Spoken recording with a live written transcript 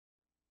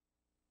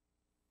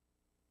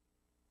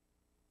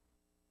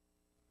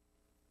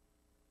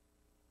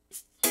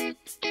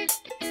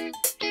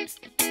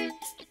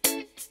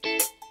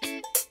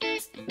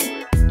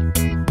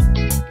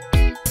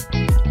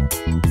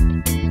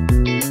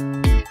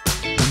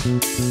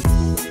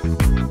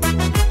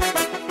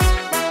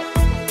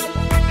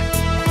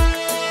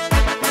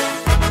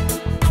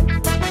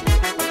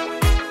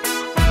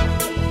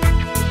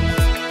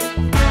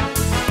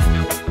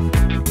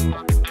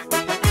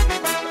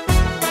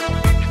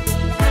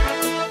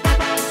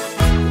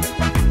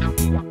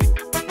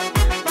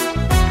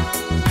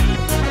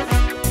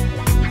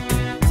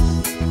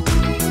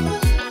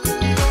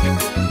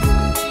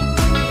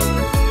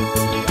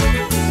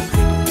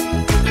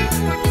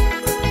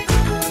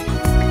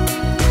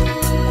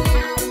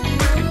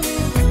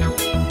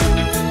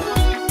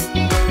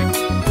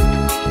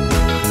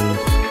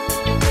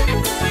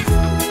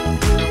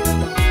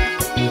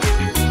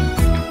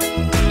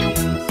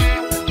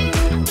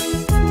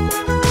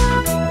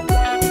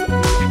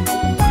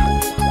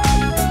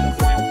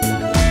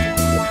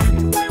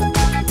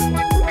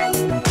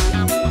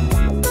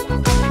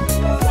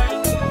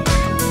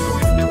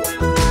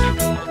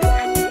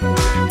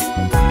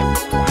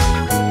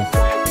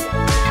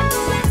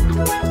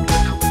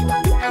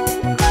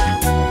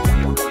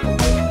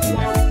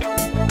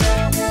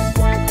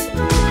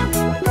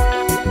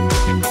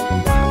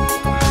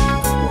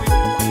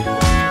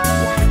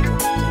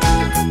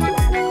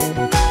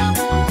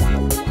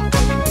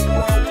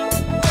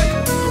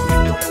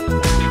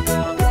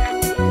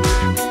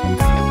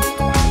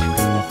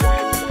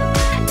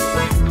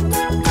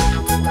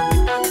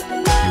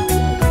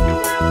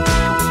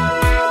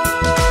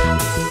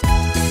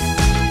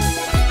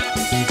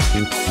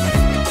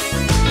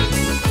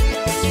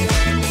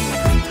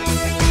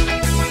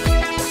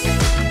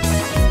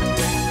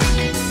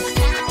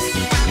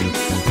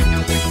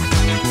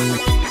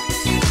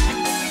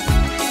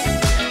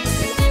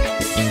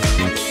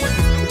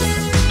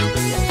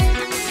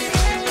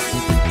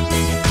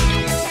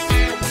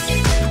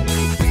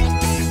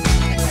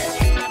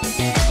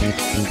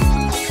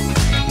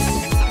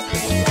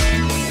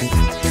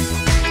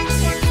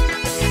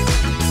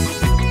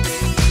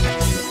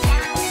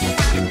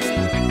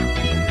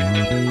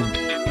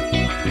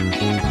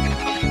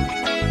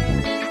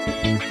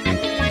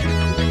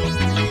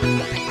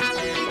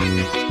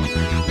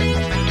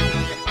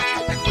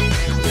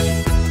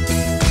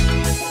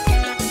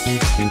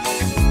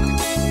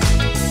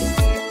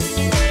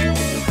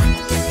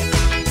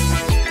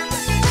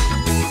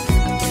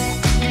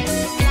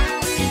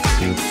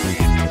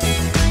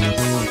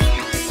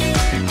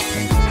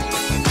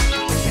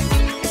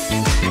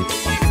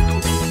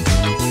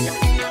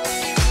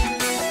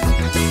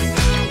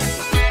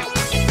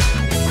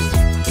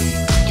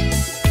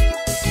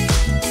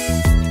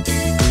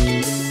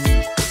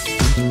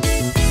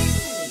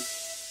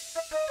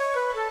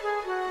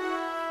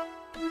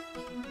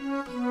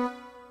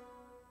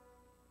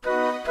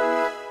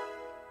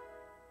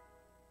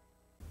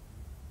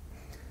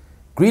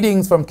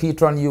Greetings from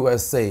Ketron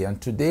USA, and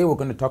today we're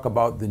going to talk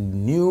about the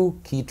new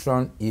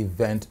Ketron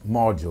event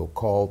module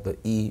called the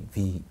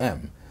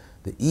EVM.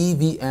 The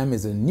EVM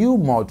is a new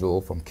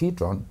module from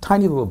Ketron,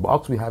 tiny little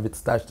box. We have it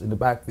stashed in the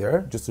back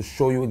there just to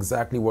show you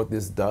exactly what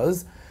this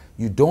does.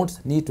 You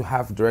don't need to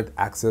have direct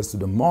access to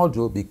the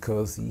module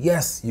because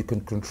yes, you can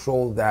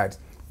control that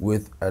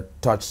with a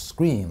touch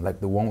screen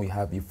like the one we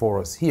have before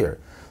us here.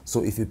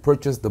 So if you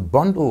purchase the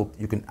bundle,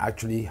 you can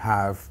actually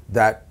have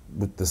that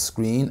with the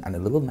screen and a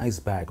little nice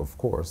bag, of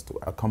course, to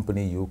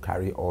accompany you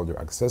carry all your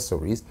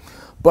accessories.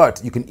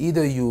 But you can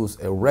either use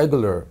a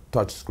regular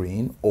touch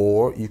screen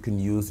or you can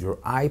use your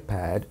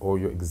iPad or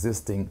your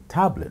existing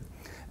tablet.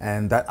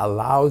 And that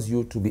allows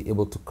you to be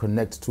able to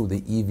connect to the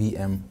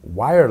EVM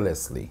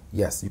wirelessly.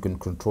 Yes, you can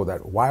control that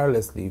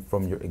wirelessly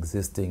from your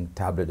existing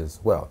tablet as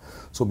well.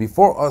 So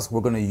before us, we're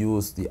going to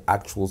use the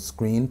actual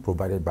screen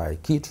provided by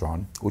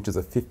Ketron, which is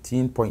a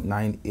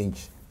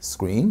 15.9-inch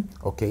screen,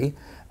 okay?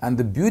 And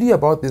the beauty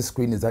about this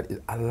screen is that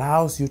it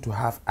allows you to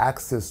have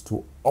access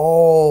to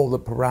all the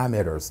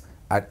parameters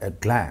at a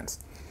glance.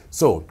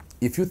 So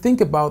if you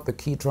think about the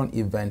Ketron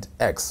Event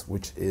X,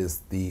 which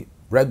is the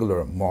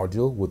regular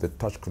module with a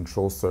touch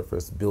control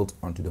surface built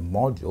onto the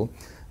module,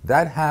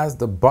 that has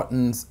the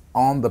buttons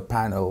on the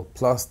panel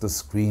plus the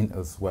screen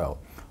as well.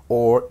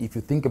 Or if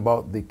you think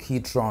about the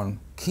Ketron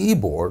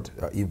keyboard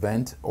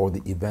event or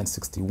the Event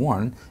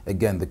 61,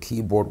 again, the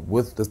keyboard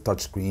with the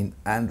touchscreen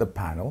and the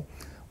panel,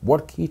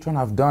 what Ketron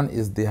have done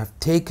is they have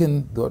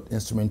taken the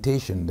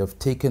instrumentation, they've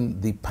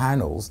taken the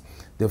panels,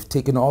 they've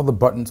taken all the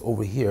buttons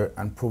over here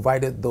and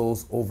provided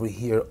those over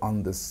here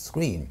on the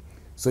screen.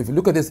 So if you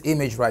look at this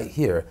image right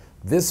here,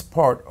 this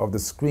part of the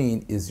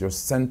screen is your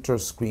center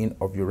screen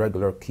of your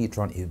regular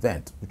Ketron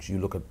event, which you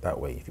look at that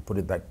way. If you put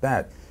it like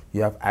that,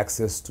 you have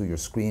access to your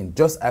screen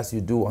just as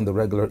you do on the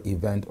regular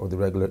event or the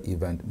regular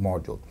event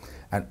module.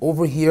 And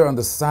over here on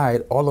the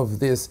side, all of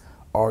this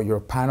are your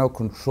panel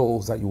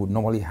controls that you would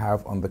normally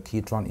have on the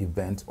Ketron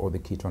event or the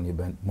Ketron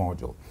event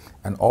module.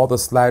 And all the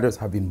sliders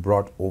have been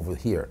brought over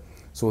here.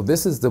 So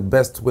this is the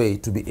best way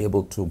to be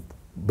able to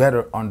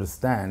better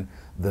understand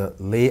the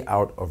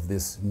layout of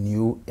this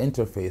new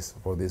interface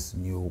for this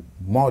new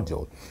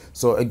module.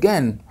 So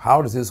again,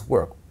 how does this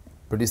work?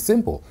 Pretty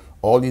simple.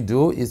 All you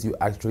do is you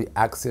actually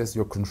access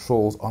your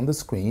controls on the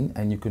screen,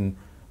 and you can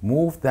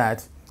move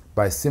that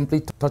by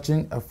simply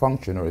touching a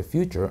function or a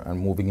feature and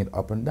moving it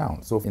up and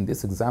down. So in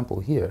this example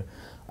here,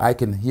 I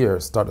can here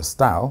start a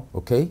style,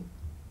 okay,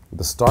 with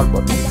the start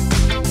button.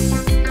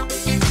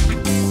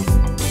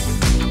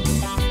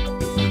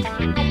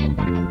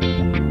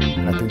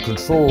 And I can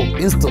control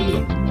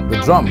instantly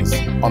the drums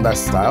on that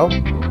style,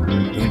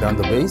 bring down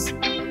the bass.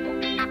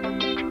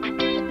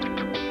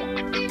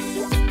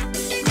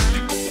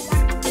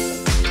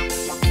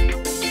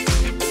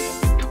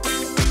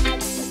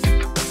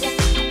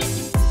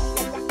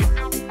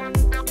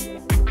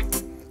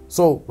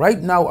 So right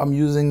now I'm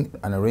using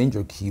an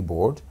arranger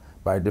keyboard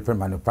by a different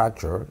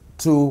manufacturer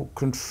to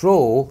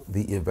control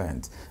the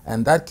event.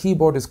 And that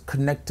keyboard is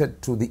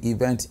connected to the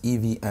event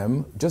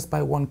EVM just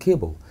by one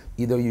cable.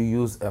 Either you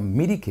use a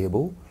MIDI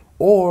cable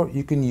or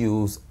you can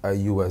use a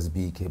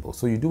USB cable.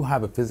 So you do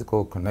have a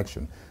physical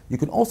connection. You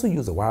can also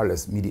use a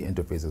wireless MIDI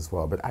interface as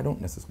well, but I don't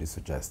necessarily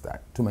suggest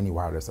that. Too many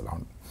wireless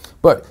around.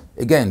 But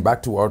again,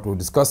 back to what we're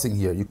discussing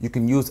here, you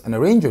can use an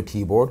arranger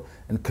keyboard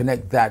and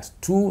connect that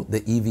to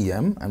the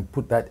EVM and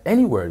put that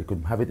anywhere. You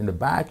can have it in the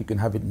back, you can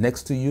have it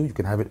next to you, you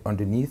can have it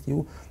underneath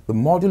you. The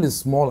module is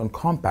small and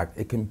compact.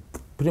 It can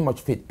pretty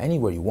much fit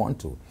anywhere you want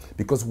to,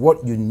 because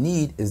what you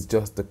need is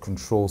just the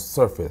control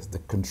surface, the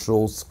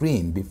control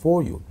screen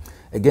before you.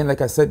 Again, like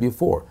I said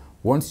before,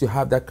 once you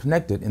have that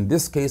connected, in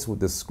this case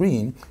with the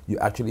screen, you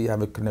actually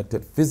have it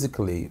connected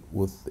physically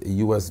with a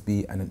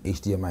USB and an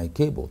HDMI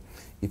cable.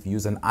 If you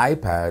use an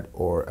iPad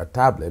or a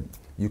tablet,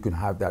 you can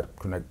have that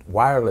connect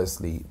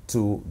wirelessly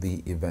to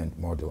the event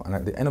module. And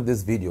at the end of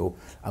this video,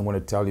 I'm going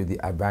to tell you the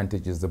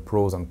advantages, the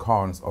pros and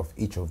cons of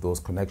each of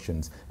those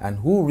connections, and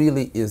who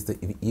really is the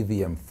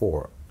EVM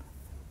for.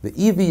 The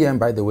EVM,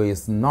 by the way,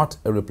 is not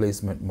a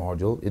replacement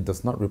module. It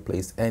does not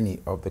replace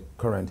any of the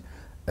current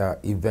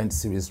event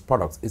series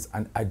products. It's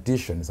an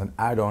addition, it's an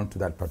add-on to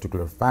that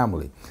particular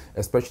family,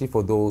 especially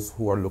for those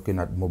who are looking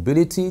at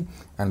mobility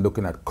and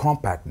looking at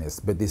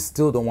compactness, but they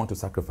still don't want to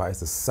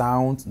sacrifice the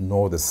sound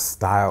nor the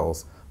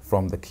styles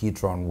from the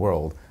Ketron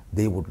world.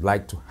 They would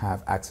like to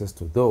have access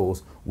to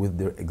those with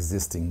their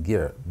existing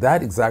gear.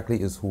 That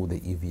exactly is who the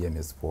EVM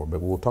is for, but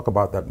we'll talk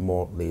about that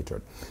more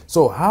later.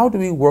 So how do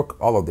we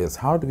work all of this?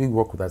 How do we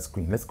work with that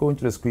screen? Let's go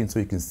into the screen so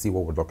you can see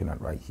what we're looking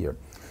at right here.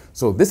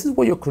 So this is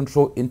what your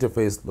control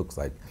interface looks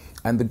like.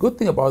 And the good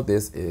thing about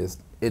this is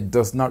it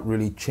does not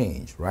really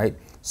change, right?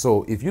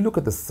 So if you look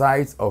at the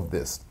sides of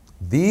this,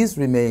 these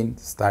remain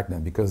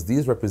stagnant because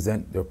these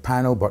represent your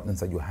panel buttons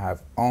that you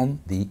have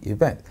on the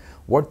event.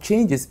 What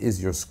changes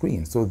is your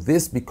screen. So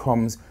this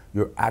becomes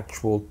your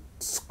actual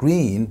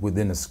screen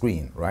within a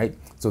screen, right?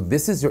 So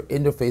this is your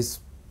interface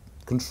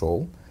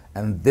control,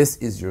 and this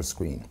is your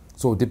screen.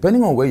 So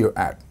depending on where you're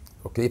at,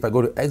 okay, if I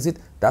go to exit,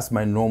 that's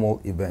my normal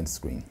event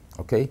screen.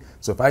 Okay,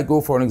 so if I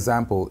go, for an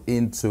example,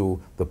 into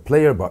the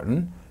player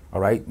button, all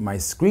right, my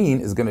screen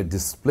is going to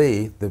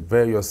display the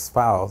various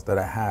files that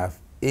I have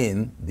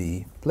in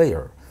the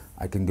player.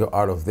 I can go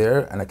out of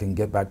there and I can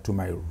get back to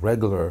my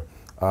regular,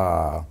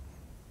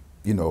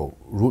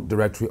 root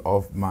directory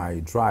of my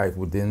drive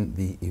within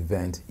the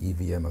event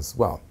EVM as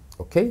well.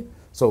 Okay,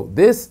 so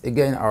this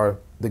again are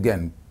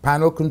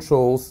panel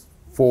controls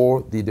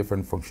for the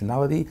different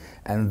functionality,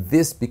 and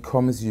this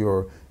becomes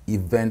your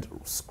event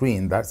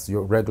screen. That's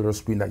your regular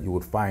screen that you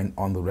would find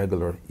on the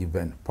regular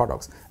event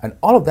products. And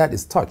all of that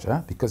is touch,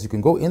 because you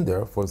can go in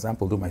there, for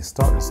example, do my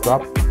start and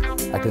stop.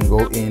 I can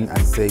go in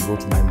and say, go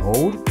to my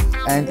mode.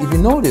 And if you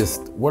notice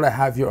what I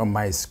have here on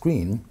my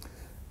screen,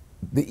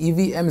 the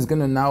EVM is going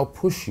to now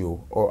push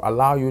you or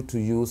allow you to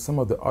use some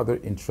of the other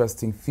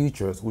interesting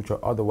features which are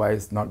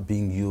otherwise not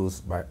being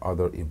used by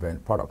other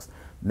event products.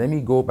 Let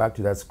me go back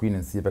to that screen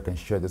and see if I can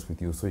share this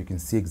with you so you can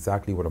see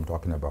exactly what I'm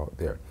talking about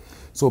there.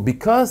 So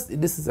because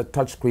this is a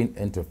touchscreen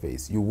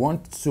interface, you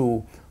want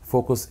to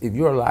focus, if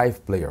you're a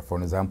live player, for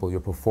example, you're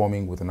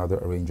performing with another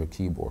arranger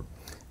keyboard,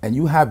 and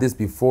you have this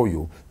before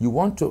you, you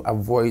want to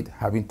avoid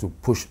having to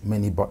push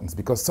many buttons,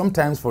 because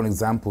sometimes, for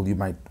example, you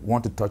might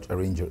want to touch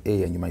arranger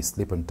A and you might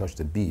slip and touch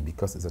the B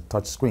because it's a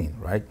touch screen,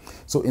 right?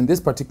 So in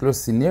this particular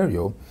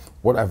scenario,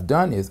 what I've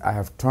done is I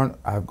have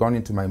gone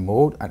into my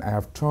mode and I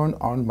have turned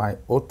on my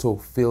auto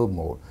fill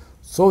mode,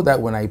 so that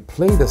when I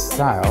play the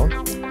style,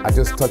 I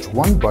just touch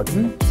one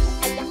button,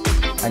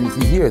 and if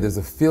you hear, there's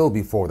a fill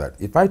before that.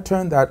 If I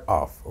turn that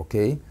off,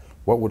 okay,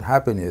 what would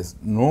happen is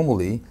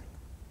normally,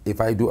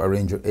 if I do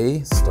arranger A,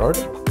 start,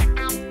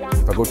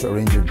 if I go to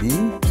arranger B,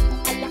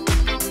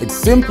 it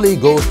simply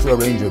goes to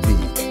arranger B,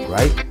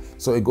 right?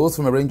 So it goes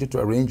from arranger to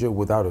arranger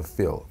without a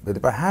fill. But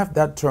if I have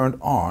that turned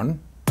on,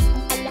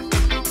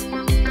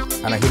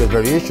 and I hit a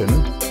variation,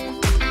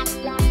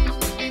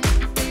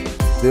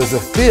 there's a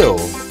fill.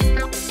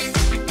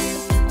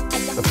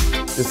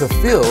 There's a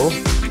fill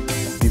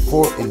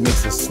before it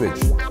makes a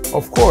switch.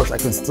 Of course, I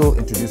can still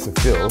introduce a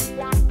fill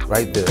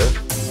right there,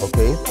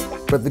 okay?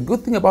 But the good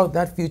thing about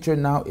that feature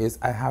now is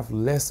I have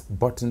less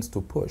buttons to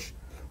push.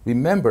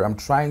 Remember, I'm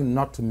trying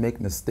not to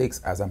make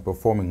mistakes as I'm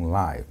performing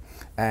live.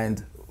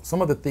 And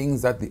some of the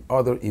things that the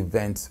other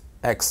Event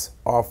X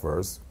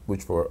offers,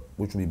 which will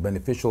be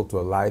beneficial to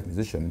a live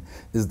musician,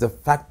 is the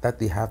fact that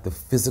they have the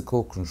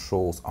physical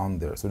controls on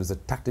there. So there's a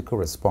tactical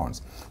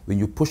response. When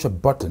you push a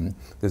button,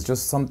 there's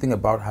just something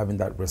about having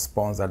that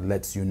response that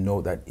lets you know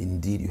that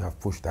indeed you have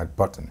pushed that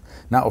button.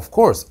 Now, of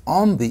course,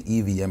 on the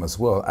EVM as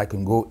well, I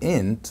can go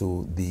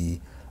into the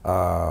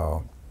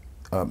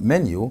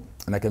menu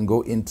and I can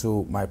go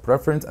into my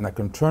preference and I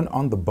can turn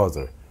on the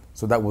buzzer.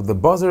 So that with the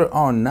buzzer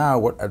on now,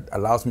 what it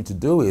allows me to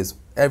do is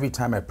every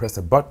time I press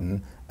a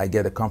button, I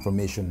get a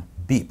confirmation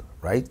beep,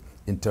 right?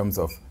 In terms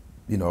of,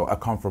 you know, a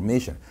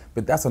confirmation.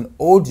 But that's an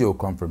audio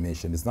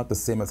confirmation. It's not the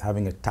same as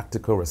having a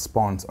tactical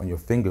response on your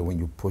finger when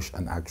you push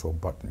an actual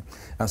button.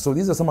 And so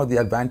these are some of the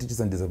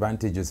advantages and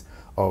disadvantages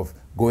of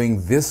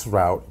going this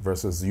route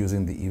versus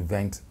using the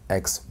Event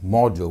X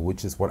module,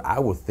 which is what I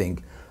would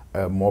think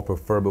more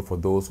preferable for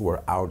those who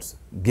are out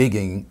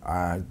gigging,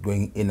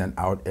 going in and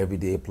out every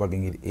day,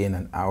 plugging it in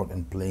and out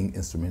and playing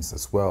instruments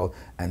as well,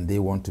 and they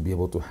want to be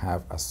able to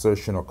have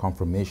assertion or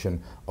confirmation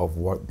of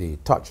what they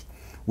touched,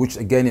 which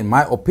again, in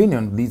my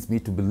opinion, leads me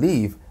to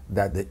believe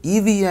that the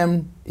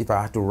EVM, if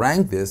I had to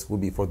rank this, would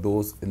be for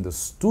those in the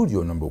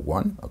studio, number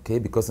one, okay?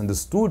 Because in the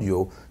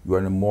studio, you are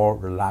in a more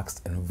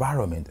relaxed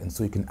environment, and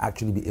so you can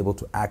actually be able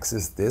to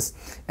access this,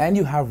 and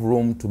you have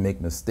room to make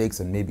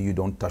mistakes, and maybe you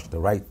don't touch the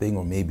right thing,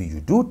 or maybe you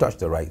do touch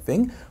the right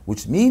thing,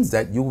 which means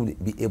that you will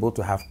be able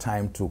to have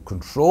time to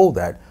control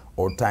that,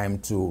 or time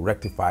to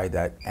rectify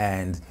that,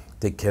 and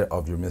take care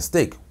of your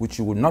mistake, which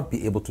you would not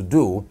be able to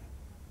do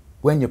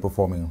when you're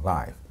performing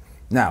live.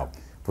 Now,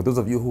 for those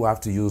of you who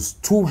have to use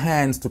two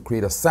hands to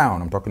create a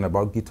sound, I'm talking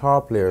about guitar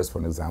players,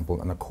 for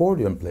example, and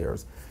accordion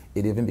players,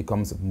 it even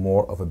becomes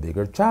more of a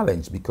bigger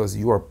challenge because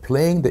you are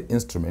playing the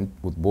instrument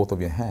with both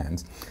of your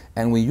hands.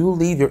 And when you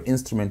leave your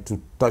instrument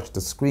to touch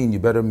the screen, you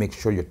better make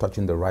sure you're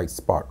touching the right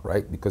spot,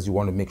 right? Because you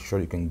want to make sure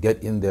you can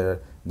get in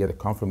there, get a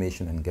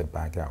confirmation, and get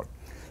back out.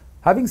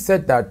 Having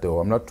said that, though,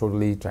 I'm not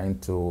totally trying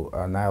to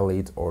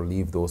annihilate or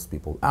leave those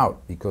people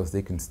out because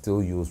they can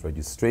still use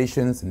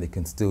registrations and they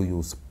can still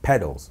use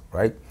pedals,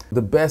 right?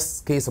 The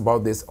best case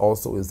about this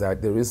also is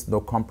that there is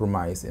no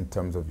compromise in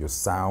terms of your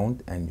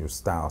sound and your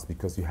styles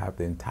because you have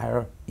the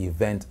entire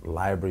event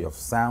library of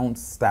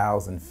sounds,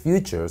 styles, and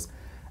features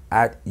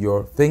at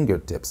your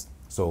fingertips.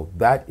 So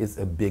that is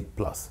a big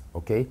plus,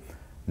 okay?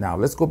 Now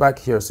let's go back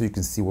here so you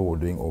can see what we're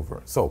doing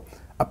over. So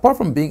apart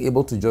from being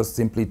able to just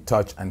simply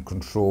touch and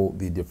control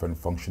the different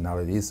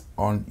functionalities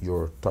on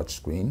your touch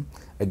screen,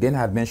 again, I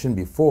had mentioned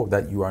before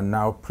that you are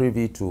now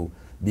privy to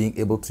being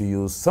able to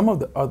use some of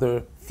the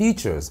other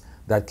features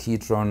that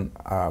Ketron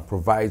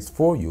provides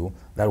for you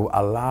that will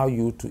allow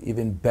you to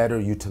even better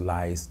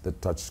utilize the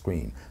touch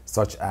screen,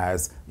 such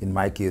as, in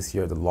my case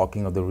here, the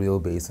locking of the real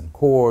bass and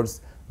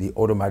chords, the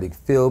automatic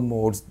fill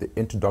modes, the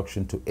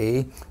introduction to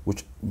A,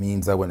 which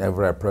means that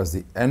whenever I press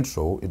the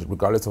intro,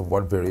 regardless of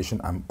what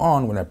variation I'm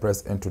on, when I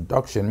press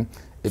introduction,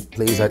 it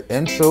plays that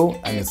intro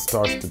and it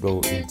starts to go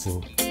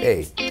into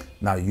A.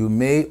 Now, you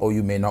may or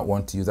you may not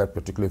want to use that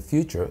particular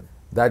feature.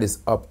 That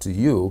is up to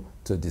you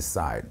to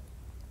decide.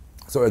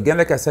 So again,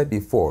 like I said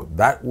before,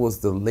 that was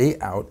the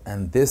layout,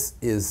 and this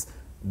is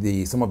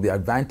some of the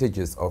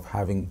advantages of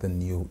having the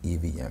new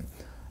EVM.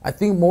 I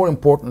think more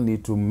importantly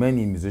to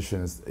many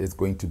musicians is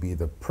going to be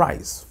the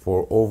price.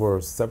 For over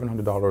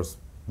 $700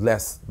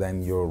 less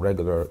than your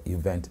regular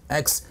Event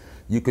X,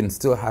 you can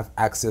still have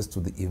access to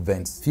the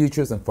event's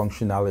features and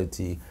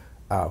functionality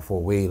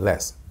for way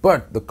less.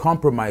 But the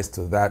compromise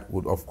to that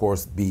would of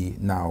course be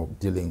now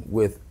dealing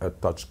with a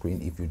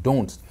touchscreen. If you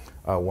don't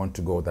want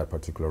to go that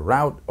particular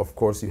route, of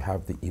course you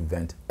have the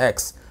Event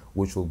X,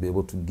 which will be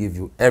able to give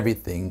you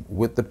everything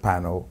with the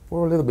panel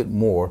for a little bit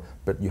more,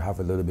 but you have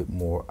a little bit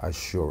more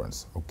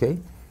assurance, okay?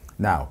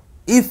 Now,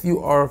 if you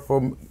are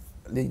from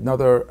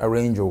another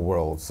arranger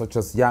world, such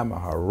as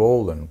Yamaha,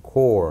 Roland,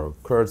 Core,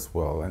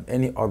 Kurzweil, and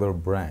any other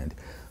brand,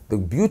 the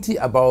beauty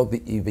about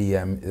the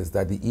EVM is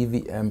that the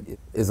EVM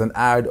is an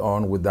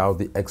add-on without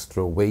the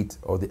extra weight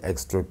or the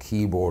extra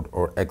keyboard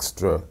or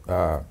extra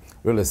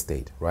real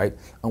estate, right?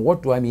 And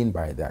what do I mean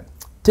by that?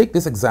 Take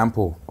this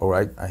example, all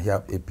right? I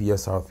have a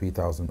PSR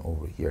 3000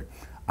 over here.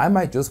 I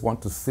might just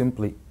want to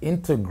simply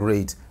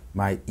integrate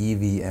my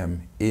EVM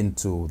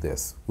into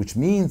this, which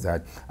means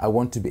that I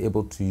want to be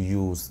able to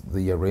use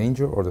the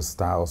arranger or the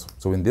styles.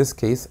 So in this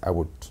case, I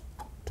would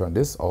turn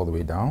this all the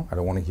way down. I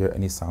don't want to hear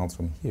any sounds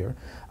from here.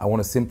 I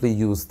want to simply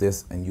use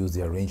this and use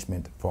the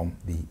arrangement from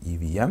the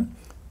EVM.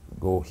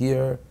 Go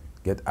here,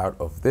 get out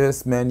of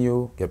this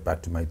menu, get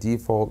back to my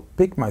default,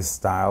 pick my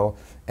style,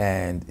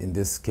 and in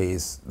this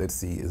case, let's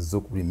see, a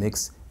Zouk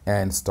remix,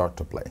 and start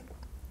to play.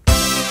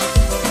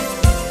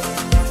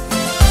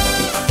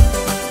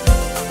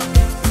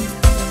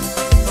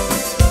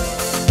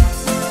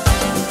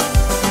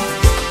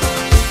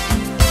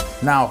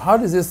 Now, how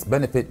does this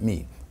benefit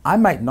me? I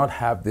might not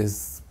have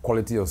this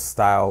quality of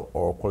style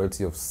or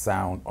quality of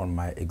sound on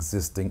my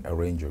existing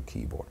arranger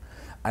keyboard.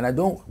 and I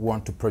don't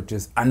want to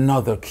purchase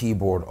another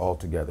keyboard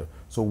altogether.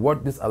 So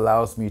what this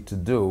allows me to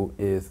do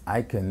is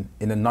I can,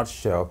 in a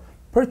nutshell,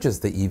 purchase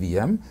the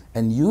EVM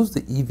and use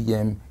the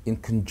EVM in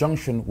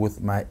conjunction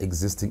with my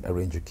existing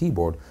Arranger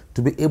keyboard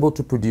to be able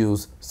to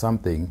produce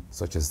something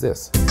such as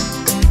this.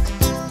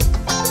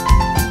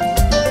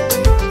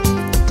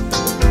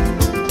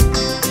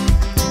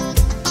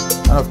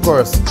 And of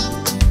course,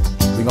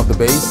 bring up the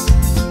bass.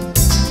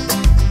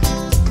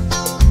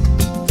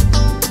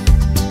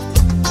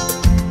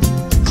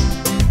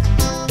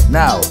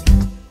 Now,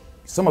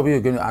 some of you are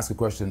going to ask a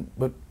question,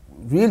 but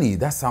really,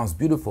 that sounds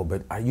beautiful,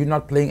 but are you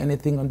not playing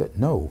anything on that?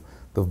 No,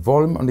 the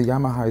volume on the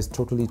Yamaha is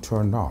totally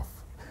turned off.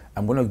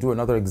 I'm going to do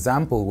another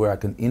example where I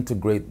can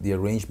integrate the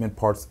arrangement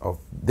parts of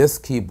this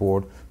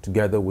keyboard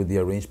together with the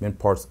arrangement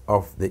parts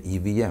of the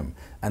EVM.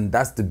 And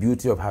that's the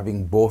beauty of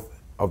having both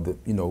of the,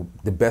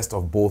 the best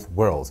of both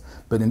worlds.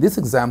 But in this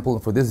example,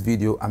 for this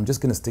video, I'm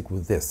just going to stick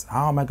with this.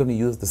 How am I going to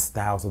use the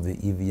styles of the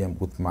EVM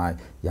with my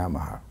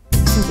Yamaha?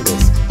 Listen to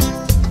this.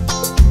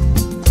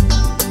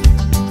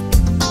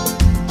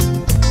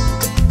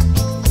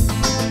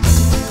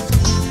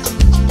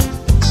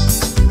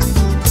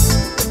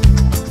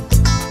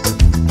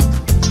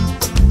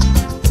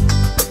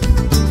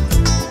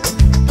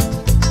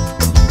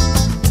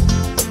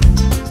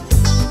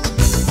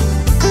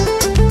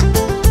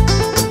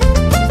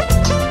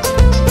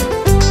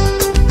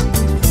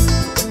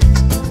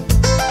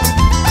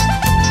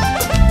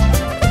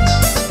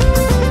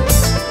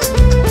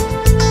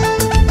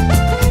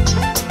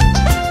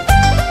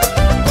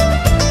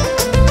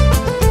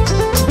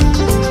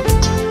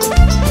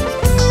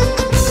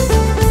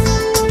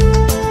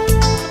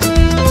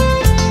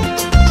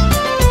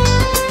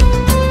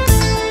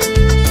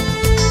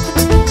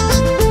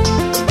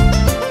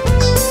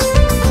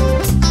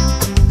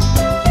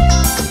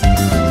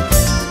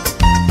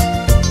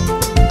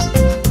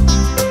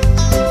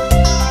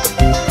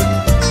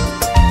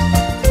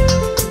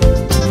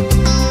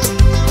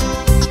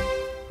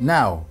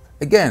 Now,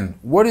 again,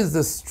 what is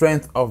the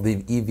strength of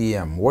the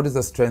EVM? What is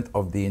the strength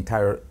of the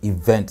entire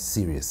event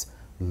series?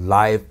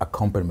 Live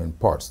accompaniment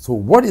parts. So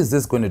what is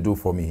this going to do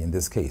for me in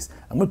this case?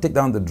 I'm going to take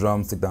down the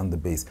drums, take down the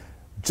bass.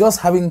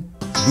 Just having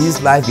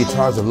these live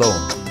guitars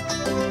alone,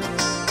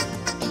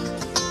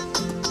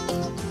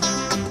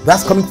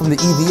 that's coming from the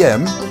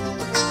EVM,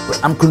 but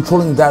I'm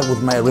controlling that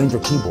with my Arranger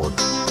keyboard.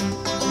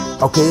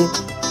 Okay?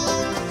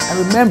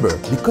 And remember,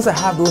 because I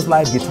have those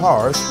live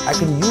guitars, I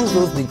can use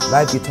those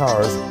live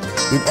guitars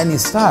in any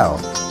style.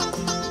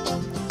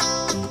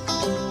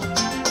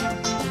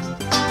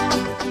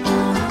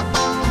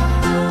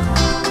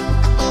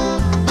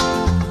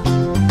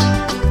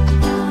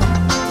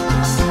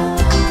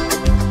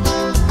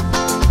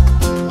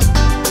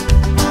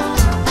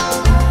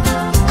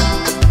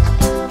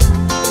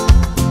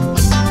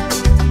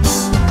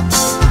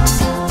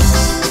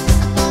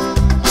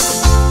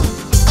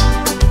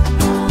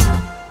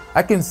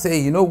 I can say,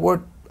 you know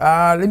what,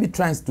 let me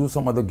try and do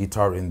some other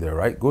guitar in there,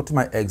 right? Go to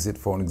my exit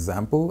for an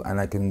example, and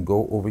I can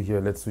go over here.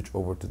 Let's switch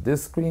over to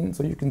this screen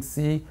so you can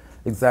see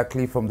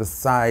exactly from the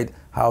side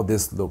how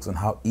this looks and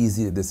how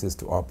easy this is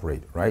to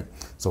operate, right?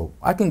 So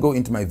I can go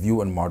into my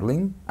view and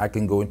modeling. I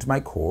can go into my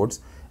chords,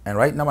 and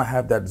right now I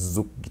have that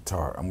Zouk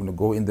guitar. I'm going to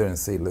go in there and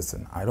say,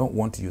 listen, I don't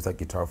want to use that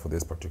guitar for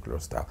this particular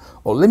style.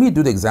 Or let me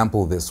do the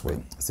example this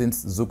way,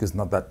 since Zouk is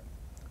not that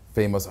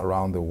famous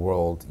around the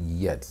world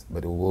yet,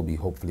 but it will be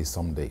hopefully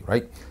someday,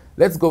 right?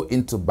 Let's go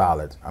into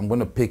ballad. I'm going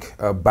to pick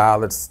a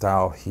ballad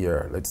style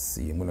here. Let's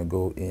see. I'm going to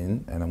go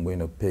in and I'm going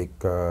to pick,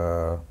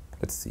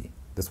 let's see,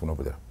 this one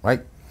over there,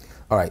 right?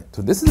 All right,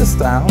 so this is the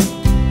style.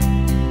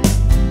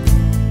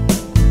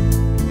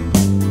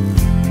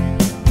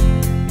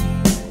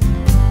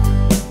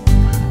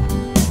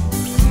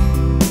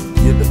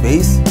 You have the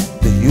bass,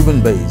 the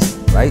human bass,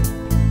 right?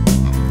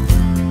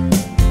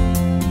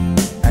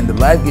 And the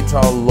live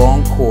guitar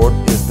long chord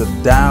is the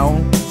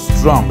down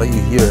strum that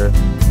you hear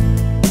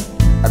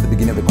at the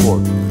beginning of the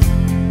chord,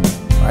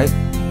 right?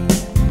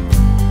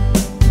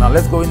 Now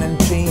let's go in and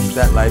change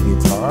that live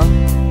guitar.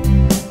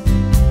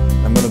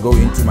 I'm going to go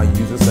into my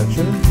user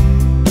section.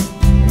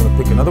 I'm going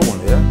to pick another one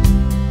here.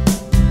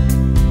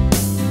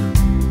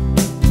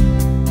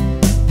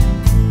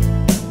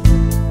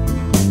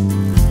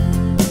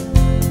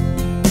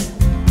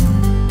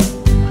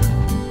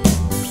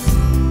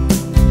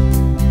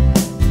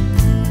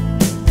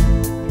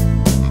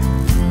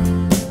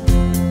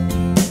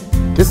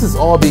 This is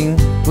all being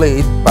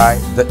played by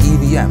the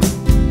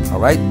EVM, all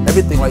right?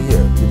 Everything right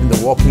here, even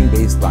the walking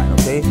bass line,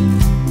 okay?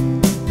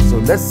 So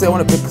let's say I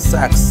want to pick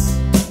sax.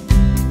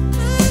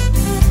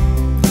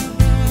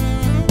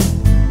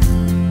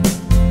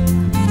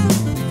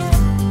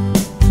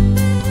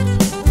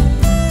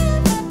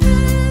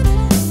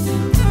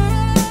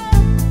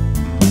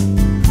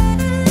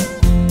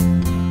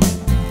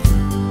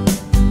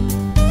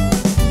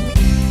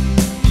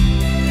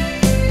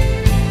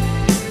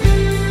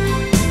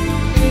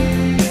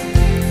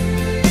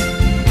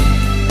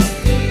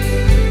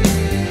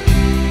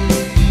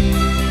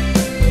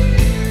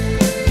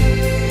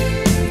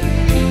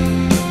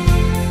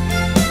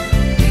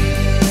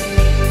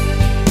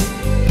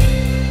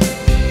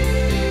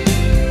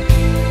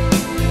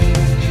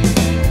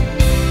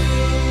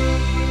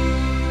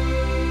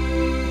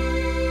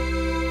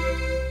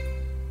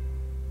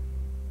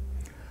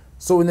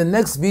 So in the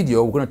next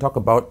video, we're going to talk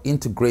about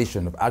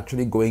integration of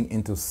actually going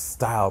into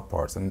style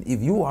parts. And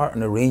if you are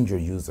an arranger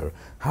user,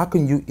 how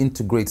can you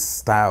integrate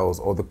styles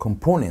or the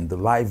component, the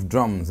live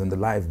drums and the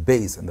live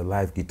bass and the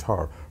live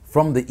guitar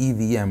from the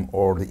EVM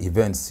or the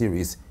event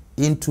series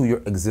into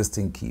your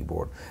existing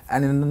keyboard?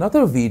 And in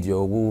another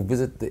video, we'll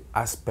visit the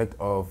aspect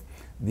of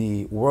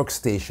the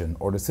workstation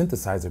or the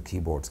synthesizer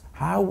keyboards.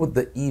 How would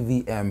the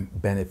EVM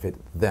benefit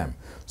them?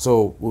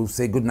 So we'll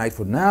say good night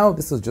for now.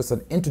 This is just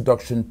an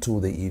introduction to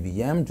the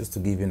EVM, just to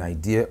give you an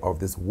idea of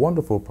this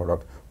wonderful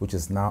product which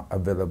is now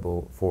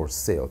available for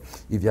sale.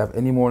 If you have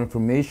any more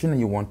information and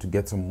you want to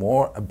get some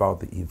more about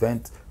the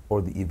event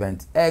or the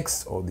Event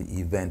X or the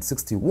Event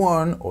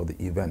 61 or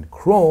the Event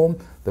Chrome,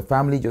 the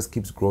family just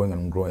keeps growing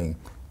and growing.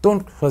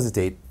 Don't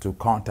hesitate to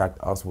contact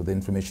us with the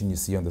information you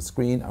see on the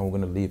screen, and we're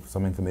going to leave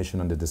some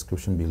information on the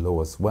description below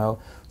as well,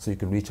 so you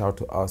can reach out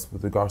to us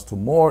with regards to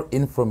more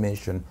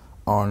information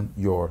on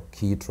your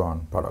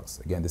Ketron products.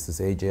 Again, this is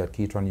AJ at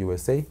Ketron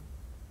USA.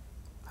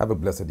 Have a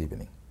blessed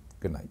evening.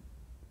 Good night.